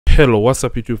Hello, what's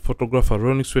up YouTube? Photographer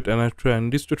Ronnie Sweet and in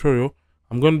this tutorial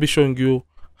I'm going to be showing you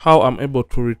how I'm able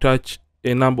to retouch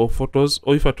a number of photos,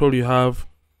 or if at all you have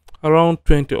around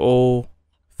 20 or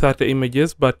 30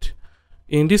 images. But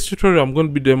in this tutorial I'm going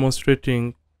to be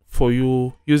demonstrating for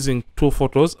you using two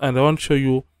photos, and I want to show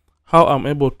you how I'm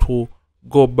able to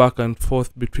go back and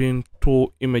forth between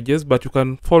two images. But you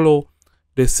can follow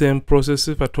the same process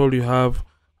if at all you have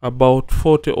about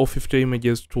 40 or 50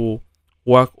 images to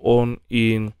work on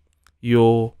in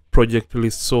your project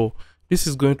list. So this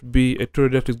is going to be a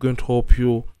tutorial that is going to help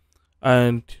you,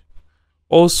 and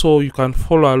also you can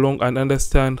follow along and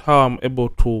understand how I'm able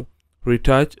to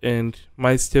retouch and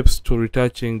my steps to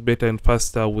retouching better and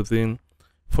faster within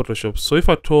Photoshop. So if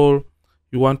at all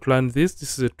you want to learn this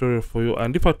is a tutorial for you.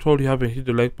 And if at all you haven't hit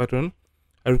the like button,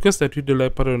 I request that you hit the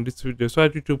like button on this video so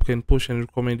that YouTube can push and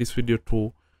recommend this video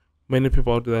to many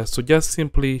people out there. So just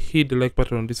simply hit the like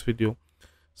button on this video.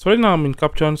 So right now I'm in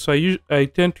Caption, so I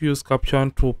tend to use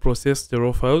Caption to process the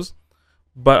raw files,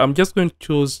 but I'm just going to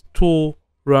choose two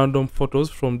random photos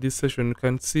from this session. You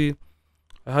can see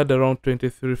I had around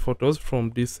 23 photos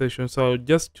from this session, so I'll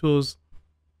just choose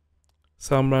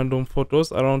some random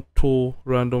photos, around two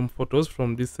random photos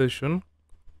from this session.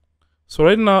 So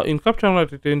right now in Capture,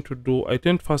 what I tend to do, I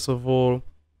tend first of all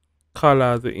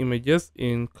color the images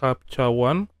in Capture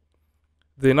 1.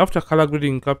 Then after color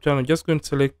grading in Capture, I'm just going to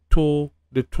select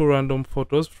the two random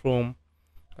photos from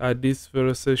this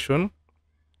very session,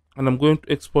 and I'm going to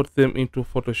export them into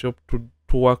Photoshop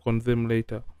to work on them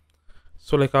later.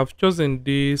 So like I've chosen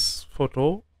this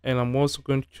photo, and I'm also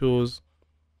going to choose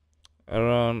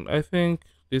around, I think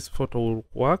this photo will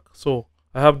work. So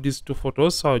I have these two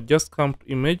photos, so I'll just come to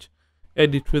image,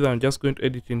 edit with, I'm just going to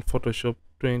edit in Photoshop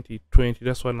 2020.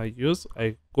 That's one I use.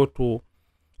 I go to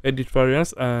edit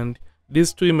variants, and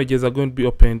these two images are going to be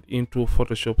opened into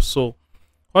Photoshop. So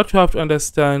what you have to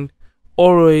understand,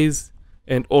 always,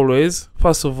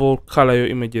 first of all, color your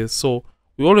images. So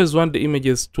we always want the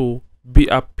images to be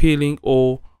appealing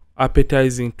or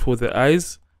appetizing to the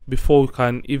eyes before we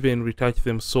can even retouch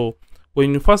them. So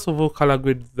when you first of all color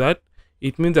grade that,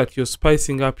 it means that you're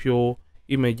spicing up your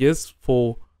images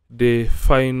for the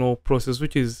final process,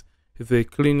 which is the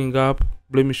cleaning up,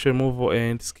 blemish removal,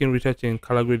 and skin retouching and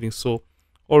color grading. So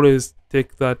always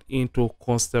take that into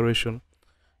consideration.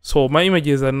 So my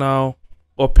images are now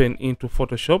open into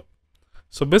Photoshop.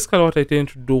 So basically what I tend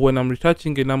to do when I'm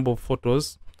retouching a number of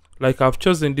photos, like I've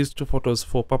chosen these two photos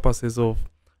for purposes of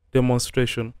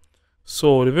demonstration.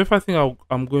 So the very first thing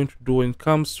I'm going to do when it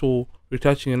comes to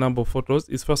retouching a number of photos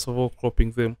is first of all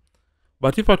cropping them.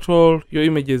 But if at all your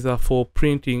images are for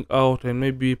printing out and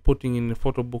maybe putting in a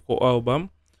photo book or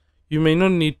album, you may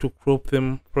not need to crop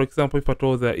them. For example, if at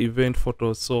all they're event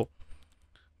photos. So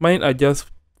mine are just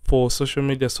for social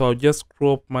media, so I'll just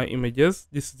crop my images.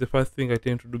 This is the first thing I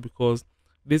tend to do because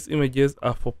these images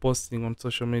are for posting on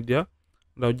social media,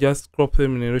 and I'll just crop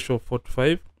them in a ratio of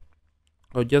 4:5.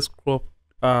 I'll just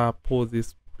pull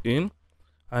this in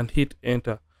and hit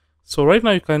enter. So right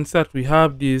now you can see that we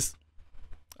have this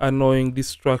annoying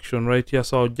distraction right here.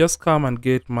 So I'll just come and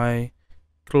get my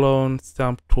clone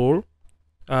stamp tool,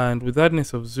 and with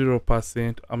hardness of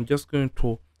 0%, I'm just going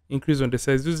to increase on the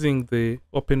size using the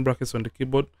open brackets on the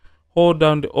keyboard. Hold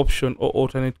down the option or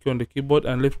alternate key on the keyboard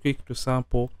and left click to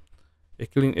sample a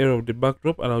clean area of the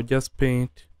backdrop, and I'll just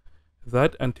paint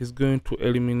that, and it's going to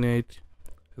eliminate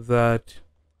that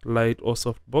light or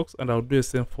softbox. And I'll do the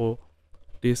same for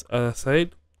this other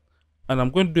side, and I'm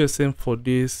going to do the same for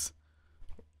this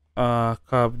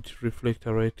curved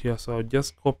reflector right here. So I'll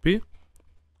just copy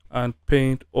and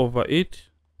paint over it.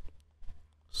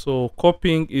 So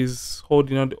copying is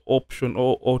holding on the option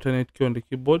or alternate key on the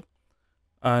keyboard,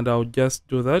 and I'll just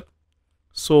do that.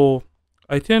 So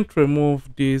I tend to remove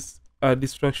these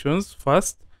distractions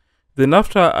first. Then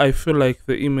after I feel like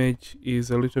the image is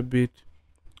a little bit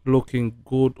looking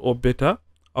good or better,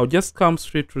 I'll just come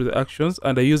straight to the actions,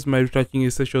 and I use my retouching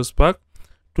essentials pack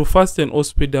to fasten or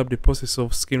speed up the process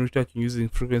of skin retouching using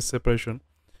frequency separation.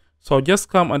 So I'll just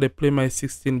come and I play my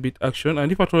 16-bit action,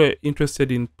 and if at all you're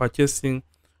interested in purchasing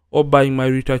or buying my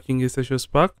retouching essentials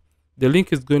pack, the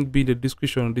link is going to be in the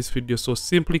description of this video. So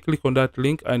simply click on that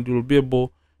link and you will be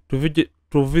able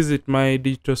to visit my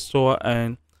digital store,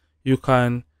 and you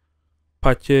can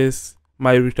purchase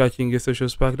my retouching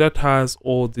essentials pack that has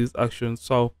all these actions.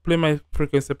 So I'll play my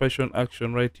frequency separation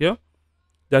action right here.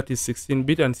 That is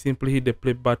 16-bit, and simply hit the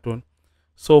play button.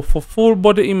 So for full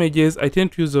body images, I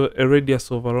tend to use a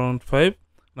radius of around 5. And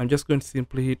I'm just going to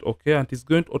simply hit OK, and it's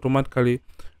going to automatically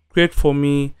create for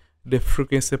me the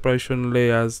frequency separation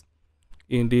layers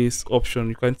in this option.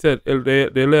 You can see that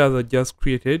the layers are just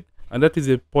created and that is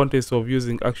the point of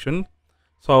using action.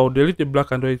 So I'll delete the black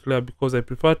and white layer because I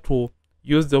prefer to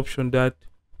use the option that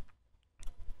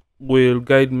will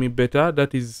guide me better,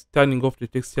 that is turning off the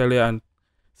texture layer and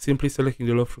simply selecting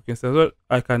the low frequency, so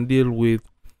I can deal with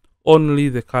only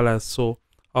the colors. So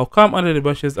I'll come under the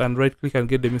brushes and right click and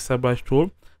get the mixer brush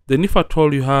tool. Then if at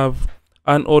all you have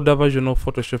an older version of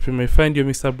Photoshop, you may find your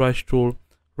mixer brush tool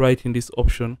right in this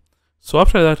option. So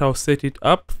after that, I'll set it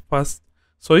up first.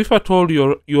 So if at all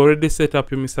you already set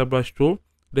up your mixer brush tool,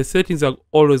 the settings are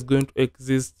always going to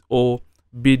exist or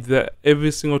be there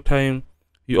every single time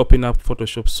you open up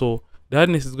Photoshop. So the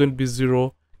hardness is going to be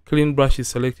 0, clean brush is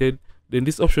selected, then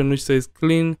this option which says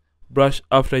clean brush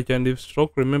after each and every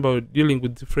stroke, remember we're dealing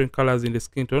with different colors in the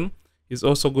skin tone, is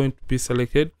also going to be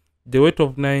selected. The weight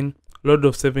of 9, load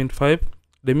of 75,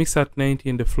 the mix at 90,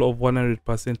 and the flow of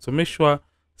 100%. So make sure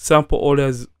sample order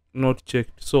is not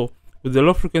checked. So with the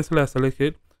low frequency layer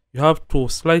selected, you have to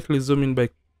slightly zoom in by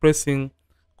pressing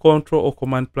Ctrl or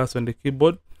Command plus on the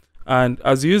keyboard. And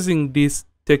as using this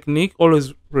technique,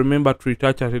 always remember to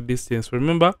retouch at a distance.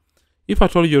 Remember, if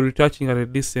at all you're retouching at a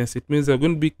distance, it means you're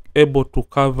going to be able to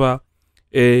cover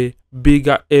a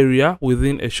bigger area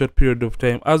within a short period of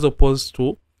time, as opposed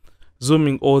to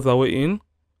zooming all the way in,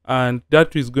 and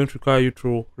that is going to require you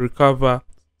to recover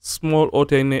small or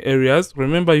tiny areas.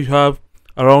 Remember, you have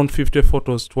around 50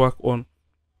 photos to work on,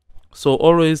 so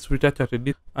always retouch at a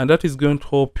distance, and that is going to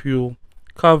help you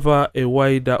cover a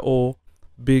wider or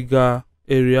bigger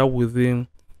area within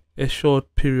a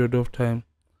short period of time.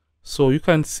 So you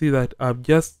can see that I've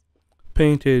just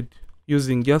painted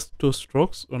using just 2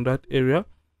 strokes on that area,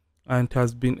 and it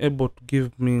has been able to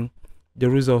give me the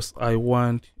results I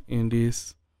want in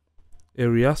this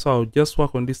area. So I'll just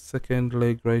work on this second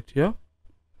leg right here,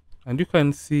 and you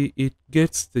can see it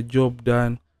gets the job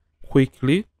done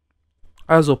quickly,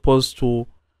 as opposed to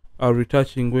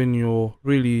retouching when you're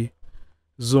really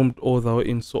zoomed all the way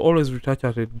in. So always retouch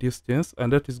at a distance,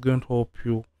 and that is going to help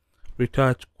you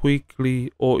retouch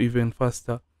quickly or even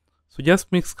faster. So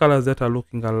just mix colors that are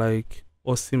looking alike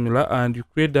or similar, and you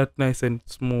create that nice and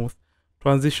smooth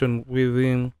transition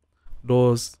within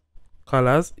those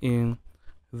colors in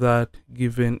that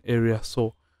given area.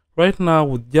 So right now,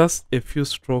 with just a few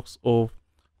strokes of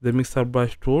the mixer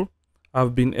brush tool,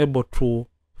 I've been able to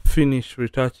finish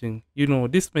retouching. You know,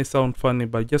 this may sound funny,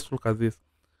 but just look at this.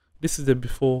 This is the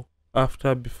before,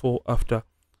 after, before, after.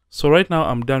 So right now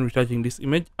I'm done retouching this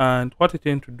image, and what I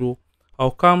tend to do,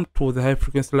 I'll come to the high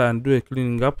frequency layer and do a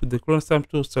cleaning up with the clone stamp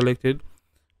tool selected,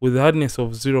 with the hardness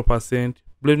of 0%,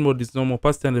 blend mode is normal,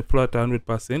 opacity and the flow at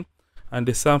 100%, and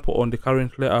the sample on the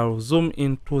current layer. I'll zoom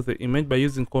into the image by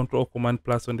using Ctrl or Command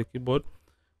plus on the keyboard,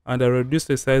 and I reduce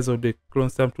the size of the clone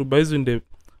stamp tool by using the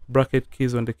bracket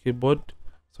keys on the keyboard.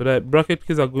 So that bracket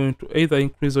keys are going to either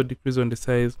increase or decrease on the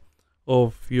size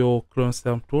of your clone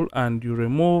stamp tool, and you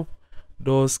remove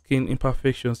those skin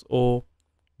imperfections or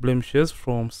blemishes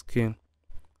from skin.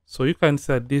 So you can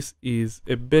see that this is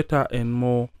a better and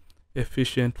more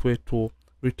efficient way to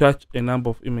retouch a number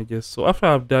of images. So after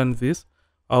I've done this,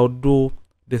 I'll do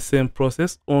the same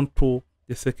process onto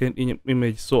the second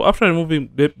image. So after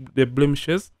removing the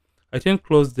blemishes, I then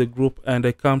close the group and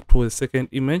I come to the second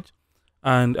image,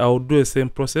 and I'll do the same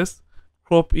process,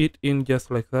 crop it in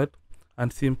just like that,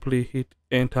 and simply hit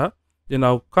enter. Then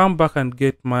I'll come back and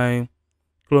get my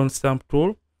clone stamp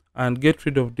tool and get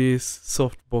rid of this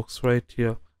softbox right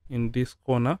here in this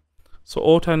corner. So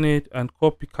alternate and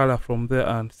copy color from there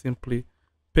and simply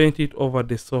paint it over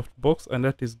the softbox, and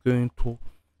that is going to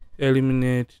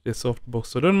eliminate the softbox.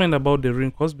 So don't mind about the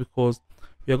wrinkles, because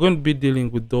we are going to be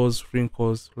dealing with those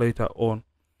wrinkles later on.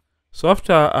 So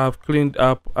after I've cleaned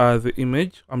up the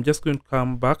image, I'm just going to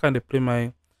come back and apply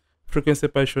my frequency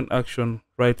separation action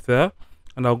right there,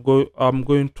 and I'm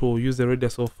going to use the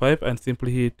radius of 5 and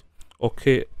simply hit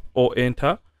OK or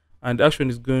enter, and the action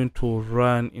is going to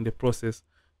run in the process.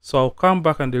 So I'll come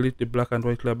back and delete the black and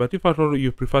white layer, but if at all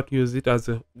you prefer to use it as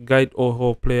a guide or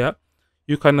whole player,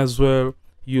 you can as well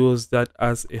use that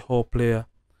as a whole player.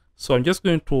 So I'm just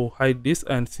going to hide this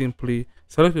and simply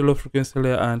select the low frequency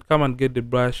layer and come and get the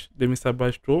brush, the mixer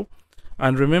brush tool.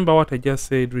 And remember what I just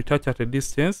said, retouch at a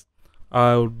distance.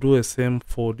 I'll do the same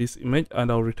for this image,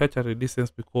 and I'll retouch at a distance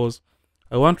because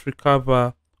I want to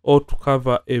recover or to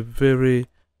cover a very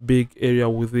big area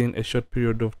within a short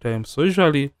period of time. So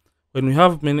usually when we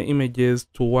have many images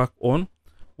to work on,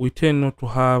 we tend not to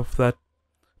have that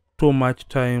too much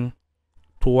time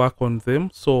to work on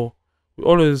them. So we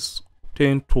always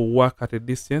tend to work at a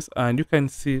distance, and you can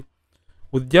see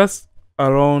with just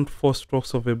around 4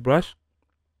 strokes of a brush,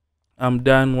 I'm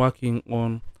done working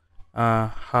on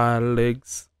her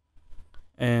legs,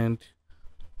 and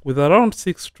with around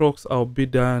 6 strokes, I'll be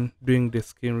done doing the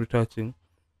skin retouching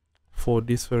for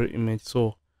this very image.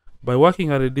 So by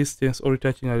working at a distance or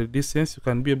retouching at a distance, you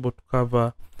can be able to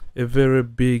cover a very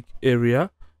big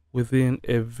area within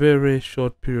a very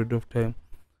short period of time.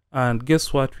 And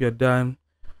guess what? We are done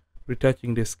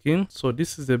retouching the skin. So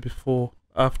this is the before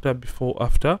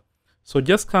after. So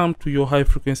just come to your high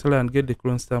frequency layer and get the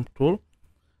clone stamp tool,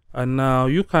 and now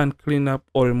you can clean up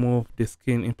or remove the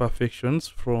skin imperfections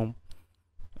from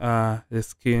the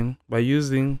skin by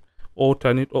using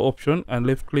alternate or option and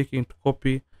left clicking to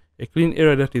copy a clean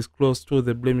area that is close to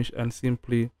the blemish and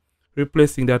simply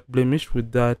replacing that blemish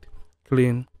with that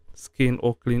clean skin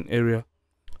or clean area.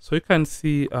 So you can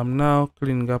see I'm now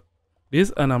cleaning up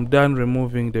this and I'm done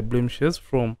removing the blemishes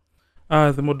from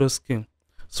the model skin.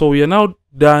 So we are now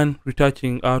done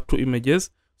retouching our 2 images.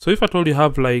 So if at all you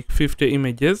have like 50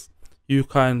 images, you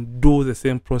can do the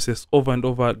same process over and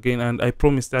over again, and I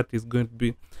promise that is going to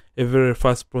be a very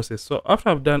fast process. So after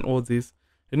I've done all this,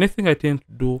 the next thing I tend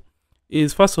to do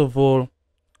is, first of all,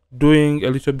 doing a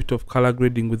little bit of color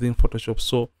grading within Photoshop.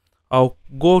 So I'll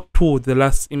go to the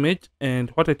last image, and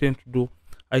what I tend to do,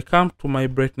 I come to my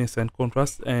brightness and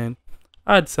contrast and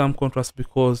add some contrast,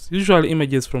 because usually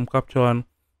images from Capture One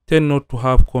tend not to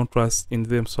have contrast in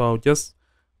them. So I'll just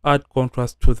add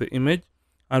contrast to the image.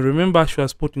 And remember, she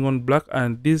was putting on black,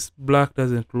 and this black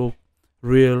doesn't look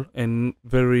real and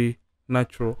very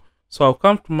natural. So I'll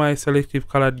come to my selective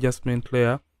color adjustment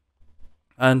layer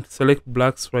and select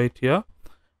blacks right here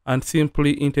and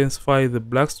simply intensify the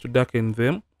blacks to darken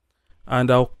them. And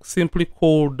I'll simply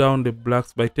cool down the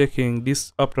blacks by taking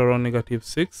this up to around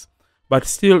 -6, but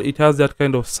still it has that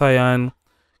kind of cyan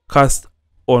cast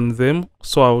on them.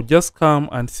 So I'll just come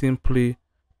and simply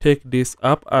take this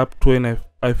up to when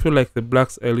I feel like the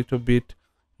blacks are a little bit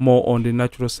more on the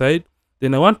natural side.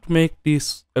 Then I want to make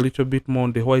this a little bit more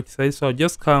on the white side, so I'll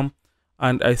just come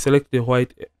and I select the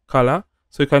white color.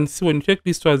 So you can see when you take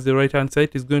this towards the right hand side,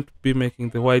 it's going to be making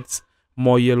the whites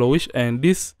more yellowish, and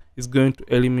this is going to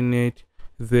eliminate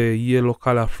the yellow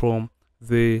color from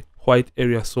the white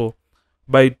area. So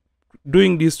by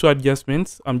doing these 2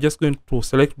 adjustments, I'm just going to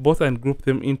select both and group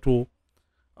them into,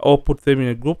 or put them in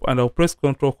a group, and I'll press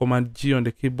Ctrl Command G on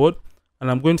the keyboard, and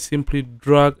I'm going to simply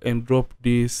drag and drop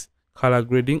this color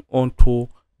grading onto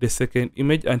the second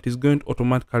image, and it's going to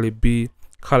automatically be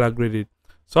color graded.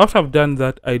 So after I've done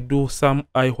that, I do some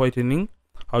eye whitening.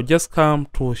 I'll just come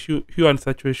to hue and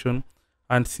saturation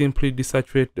and simply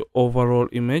desaturate the overall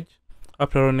image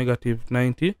up to around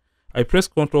 -90. I press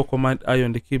Ctrl Command I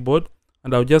on the keyboard,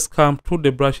 and I'll just come to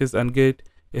the brushes and get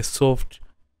a soft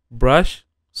brush.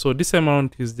 So this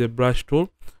amount is the brush tool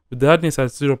with the hardness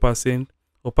at 0%,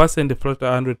 opacity and the flutter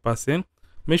 100%.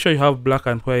 Make sure you have black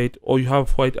and white, or you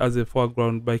have white as a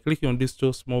foreground by clicking on these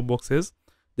 2 small boxes.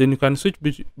 Then you can switch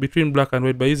between black and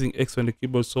white by using X on the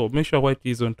keyboard. So make sure white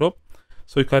is on top.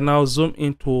 So you can now zoom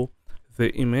into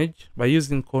the image by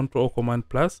using Ctrl or Command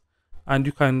plus, and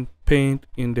you can paint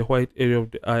in the white area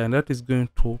of the eye, and that is going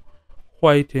to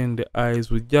whiten the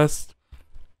eyes with just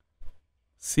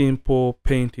simple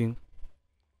painting.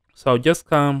 So I'll just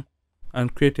come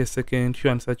and create a second hue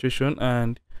and saturation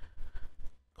and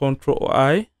Ctrl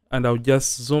I, and I'll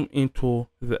just zoom into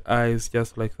the eyes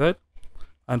just like that.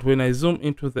 And when I zoom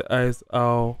into the eyes,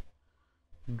 I'll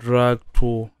drag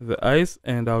to the eyes,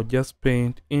 and I'll just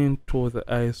paint into the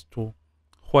eyes to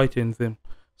whiten them.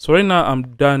 So right now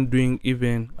I'm done doing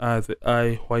even the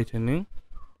eye whitening.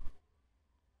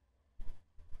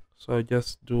 So I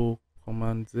just do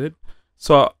Command Z.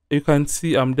 So you can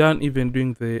see I'm done even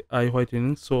doing the eye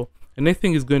whitening. So the next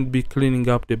thing is going to be cleaning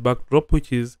up the backdrop,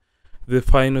 which is the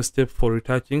final step for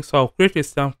retouching. So I'll create a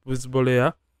stamp visible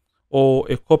layer, or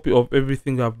a copy of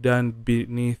everything I've done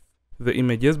beneath the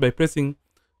images by pressing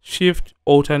Shift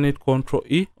Alternate Ctrl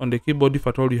E on the keyboard if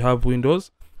at all you have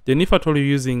Windows. Then if at all you're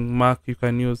using Mac, you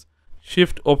can use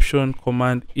Shift Option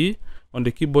Command E on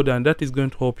the keyboard, and that is going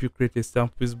to help you create a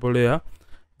stamp visible layer.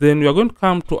 Then we are going to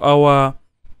come to our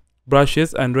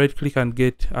brushes and right click and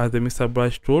get the mixer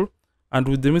brush tool, and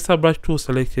with the mixer brush tool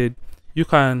selected, you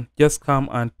can just come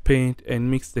and paint and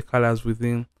mix the colors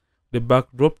within the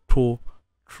backdrop to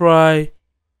try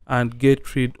and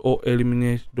get rid or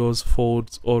eliminate those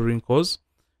folds or wrinkles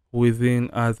within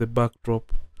the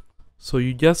backdrop. So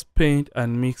you just paint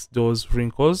and mix those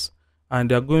wrinkles, and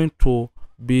they're going to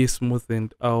be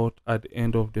smoothened out at the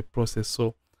end of the process.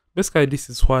 So basically this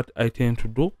is what I tend to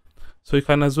do. So you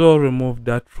can as well remove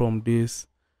that from this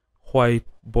white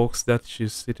box that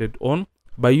she's seated on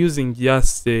by using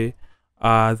just the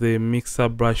mixer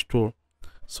brush tool.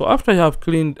 So after you have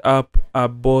cleaned up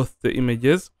both the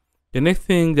images, the next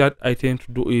thing that I tend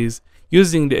to do is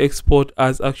using the export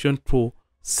as action to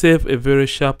save a very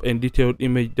sharp and detailed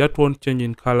image that won't change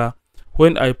in color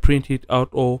when I print it out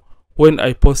or when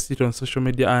I post it on social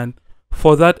media. And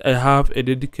for that, I have a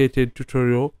dedicated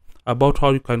tutorial about how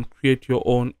you can create your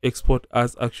own export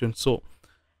as action. So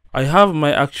I have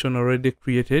my action already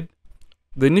created.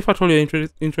 Then if at all you're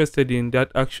interested in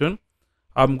that action,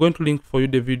 I'm going to link for you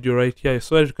the video right here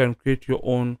so that you can create your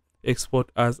own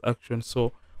export as action.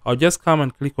 So I'll just come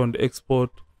and click on the export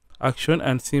action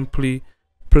and simply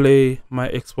play my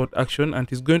export action, and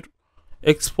it's going to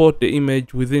export the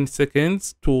image within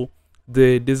seconds to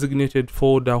the designated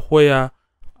folder where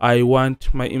I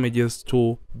want my images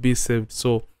to be saved.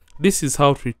 So this is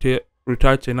how to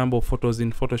retouch a number of photos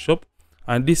in Photoshop,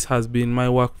 and this has been my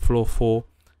workflow for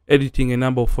editing a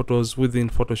number of photos within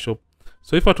Photoshop.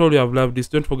 So if at all you have loved this,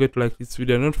 don't forget to like this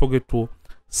video and don't forget to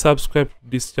subscribe to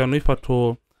this channel. If at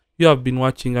all you have been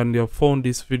watching and you have found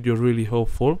this video really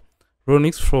helpful.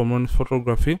 Ronix from Ronix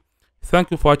Photography.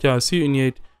 Thank you for watching. I'll see you in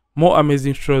 8 more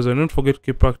amazing tutorials, and don't forget to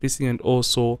keep practicing and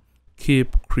also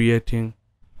keep creating.